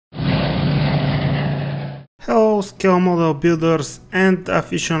Hello scale model builders and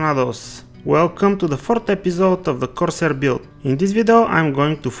aficionados. Welcome to the fourth episode of the Corsair build. In this video I'm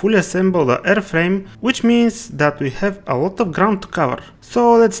going to fully assemble the airframe, which means that we have a lot of ground to cover.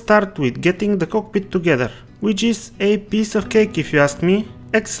 So let's start with getting the cockpit together, which is a piece of cake if you ask me.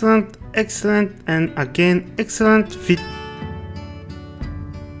 Excellent, excellent and again excellent fit.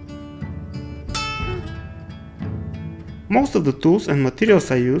 Most of the tools and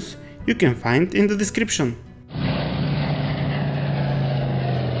materials I use you can find in the description.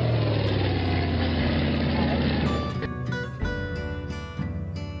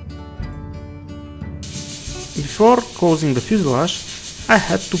 Before closing the fuselage, I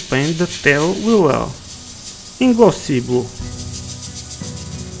had to paint the tail wheel well in glossy blue.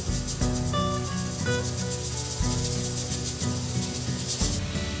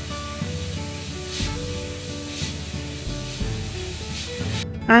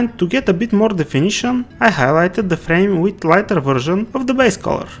 And to get a bit more definition, I highlighted the frame with lighter version of the base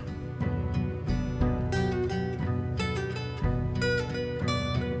color.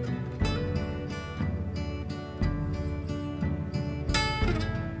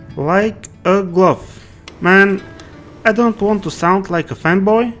 Like a glove. Man, I don't want to sound like a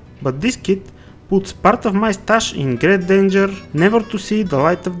fanboy, but this kit puts part of my stash in great danger never to see the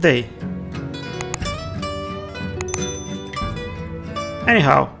light of day.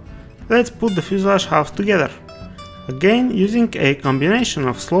 Anyhow, let's put the fuselage halves together, again using a combination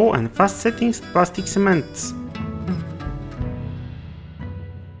of slow and fast settings plastic cements.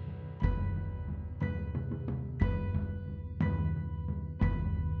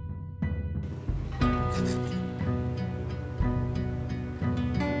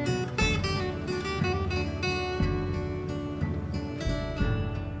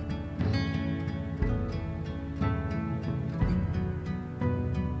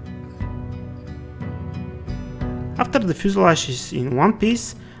 After the fuselage is in one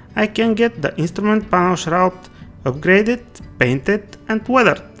piece, I can get the instrument panel shroud upgraded, painted and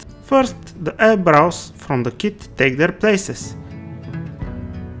weathered. First, the eyebrows from the kit take their places.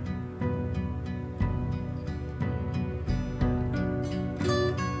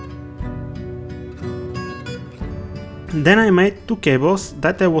 Then I made two cables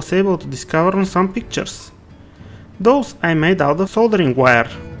that I was able to discover on some pictures. Those I made out of soldering wire.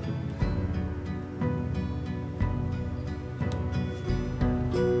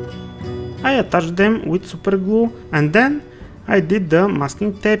 I attached them with super glue and then I did the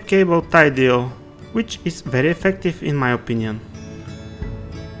masking tape cable tie deal, which is very effective in my opinion.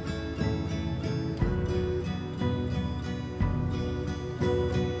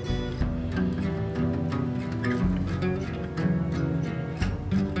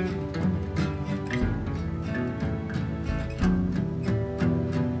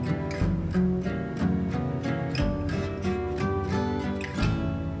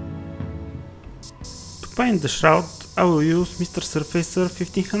 To paint the shroud, I will use Mr. Surfacer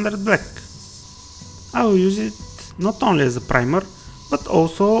 1500 Black. I will use it not only as a primer, but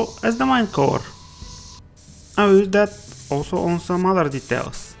also as the main color. I will use that also on some other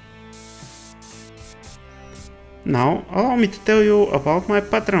details. Now, allow me to tell you about my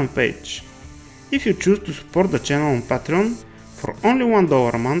Patreon page. If you choose to support the channel on Patreon for only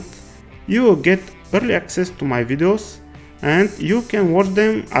 $1 a month, you will get early access to my videos and you can watch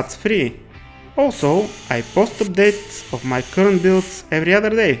them ads free. Also, I post updates of my current builds every other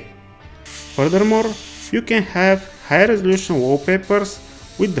day. Furthermore, you can have high resolution wallpapers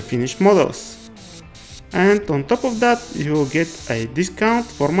with the finished models. And on top of that, you will get a discount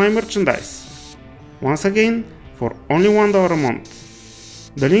for my merchandise. Once again, for only $1 a month.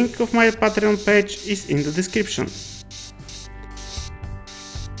 The link of my Patreon page is in the description.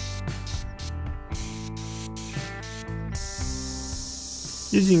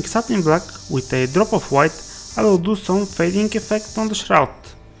 Using satin black with a drop of white, I will do some fading effect on the shroud,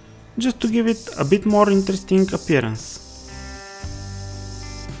 just to give it a bit more interesting appearance.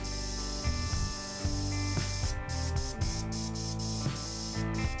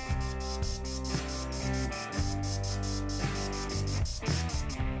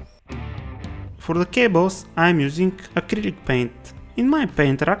 For the cables, I am using acrylic paint. In my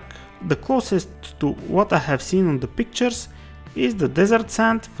paint rack, the closest to what I have seen on the pictures is the desert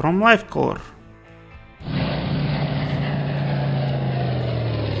sand from Life Color.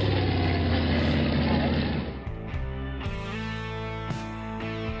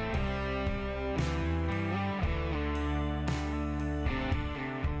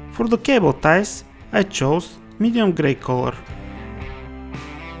 For the cable ties, I chose medium grey color.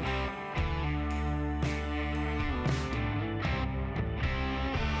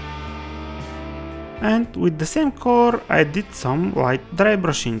 and with the same color I did some light dry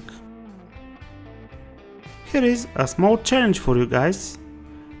brushing. Here is a small challenge for you guys.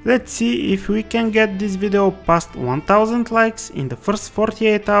 Let's see if we can get this video past 1000 likes in the first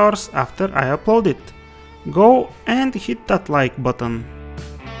 48 hours after I upload it. Go and hit that like button.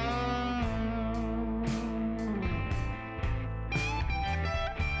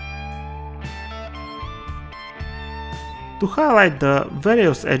 To highlight the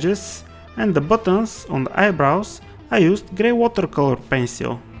various edges and the buttons on the eyebrows, I used grey watercolor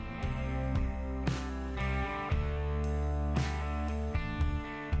pencil.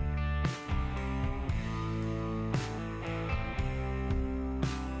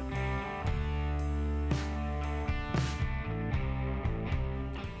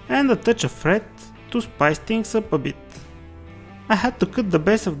 And a touch of red to spice things up a bit. I had to cut the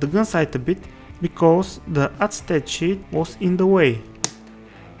base of the gun sight a bit because the acetate sheet was in the way.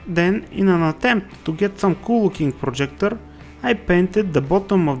 Then, in an attempt to get some cool looking projector, I painted the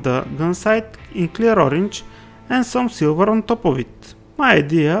bottom of the gun sight in clear orange and some silver on top of it. My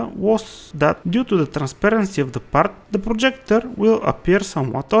idea was that due to the transparency of the part, the projector will appear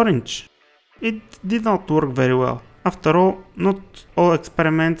somewhat orange. It did not work very well. After all, not all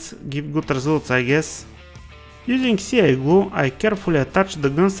experiments give good results, I guess. Using CA glue, I carefully attached the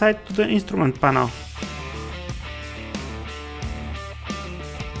gun sight to the instrument panel.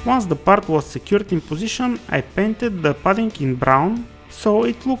 Once the part was secured in position, I painted the padding in brown, so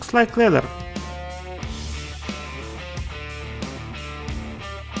it looks like leather.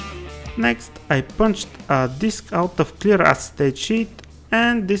 Next, I punched a disc out of clear acetate sheet,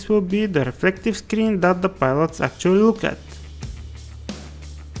 and this will be the reflective screen that the pilots actually look at.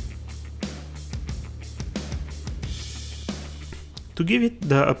 To give it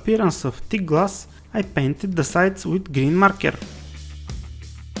the appearance of thick glass, I painted the sides with green marker.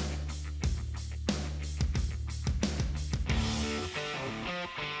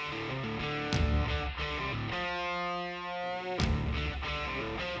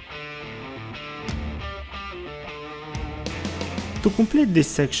 To complete this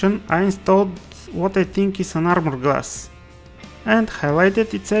section, I installed what I think is an armor glass and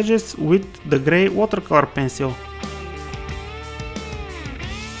highlighted its edges with the grey watercolor pencil.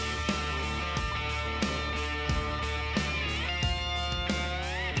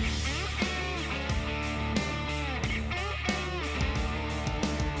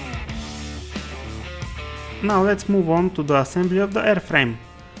 Now let's move on to the assembly of the airframe.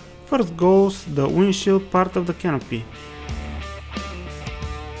 First goes the windshield part of the canopy.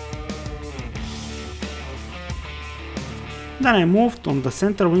 Then I moved on the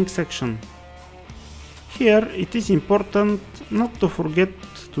center wing section. Here it is important not to forget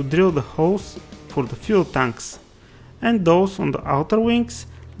to drill the holes for the fuel tanks and those on the outer wings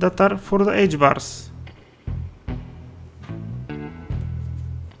that are for the H bars.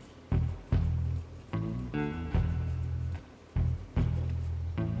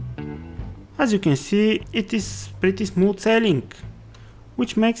 As you can see, it is pretty smooth sailing,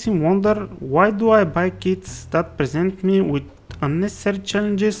 which makes me wonder why do I buy kits that present me with unnecessary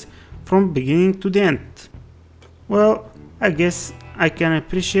challenges from beginning to the end. Well, I guess I can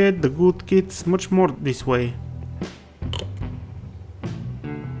appreciate the good kits much more this way.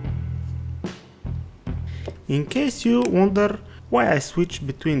 In case you wonder why I switch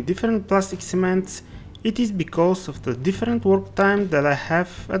between different plastic cements, it is because of the different work time that I have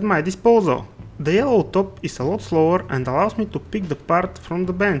at my disposal. The yellow top is a lot slower and allows me to pick the part from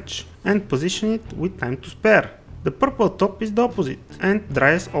the bench and position it with time to spare. The purple top is the opposite and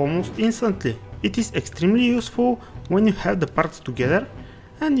dries almost instantly. It is extremely useful when you have the parts together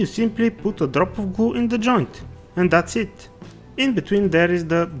and you simply put a drop of glue in the joint, and that's it. In between there is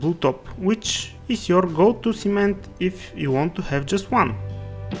the blue top, which is your go-to cement if you want to have just one.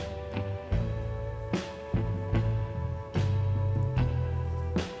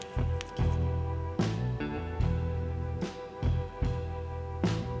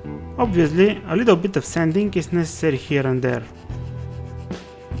 Obviously, a little bit of sanding is necessary here and there.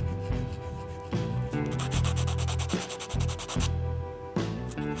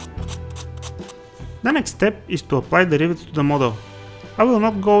 The next step is to apply the rivets to the model. I will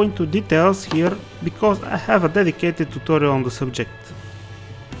not go into details here because I have a dedicated tutorial on the subject.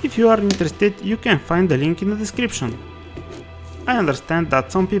 If you are interested, you can find the link in the description. I understand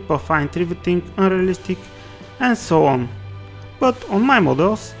that some people find riveting unrealistic and so on. But on my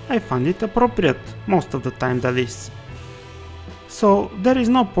models, I find it appropriate, most of the time that is. So there is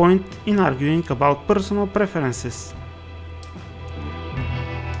no point in arguing about personal preferences.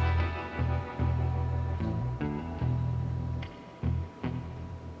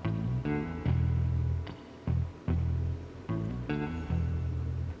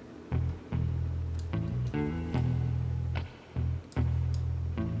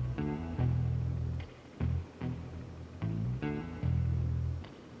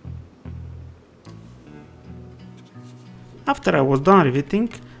 After I was done riveting,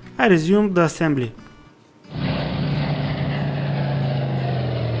 I resumed the assembly.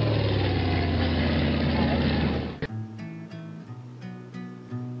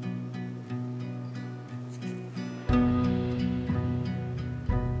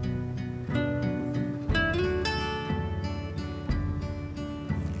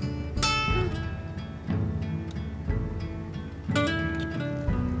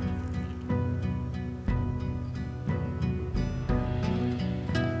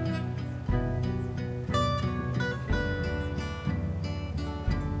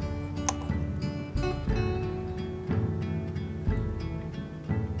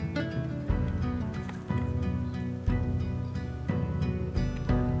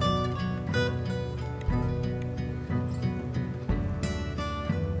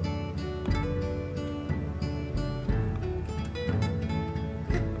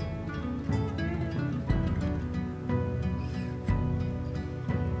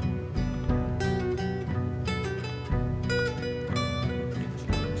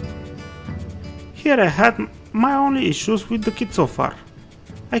 Here I had my only issues with the kit so far.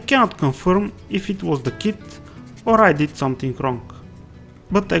 I cannot confirm if it was the kit or I did something wrong,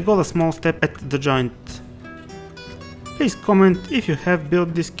 but I got a small step at the joint. Please comment if you have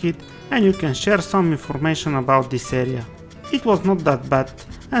built this kit and you can share some information about this area. It was not that bad,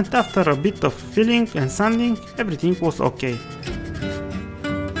 and after a bit of filling and sanding, everything was okay.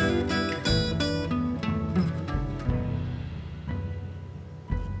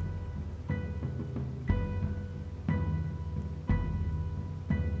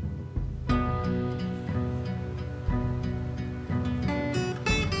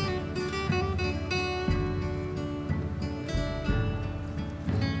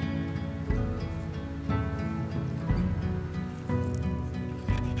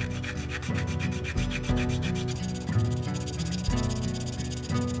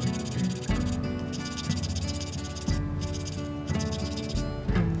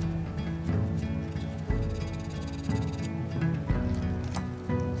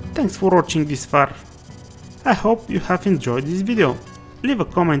 Thanks for watching this far. I hope you have enjoyed this video. Leave a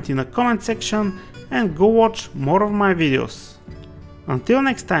comment in the comment section and go watch more of my videos. Until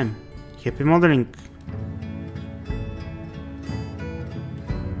next time, happy modeling!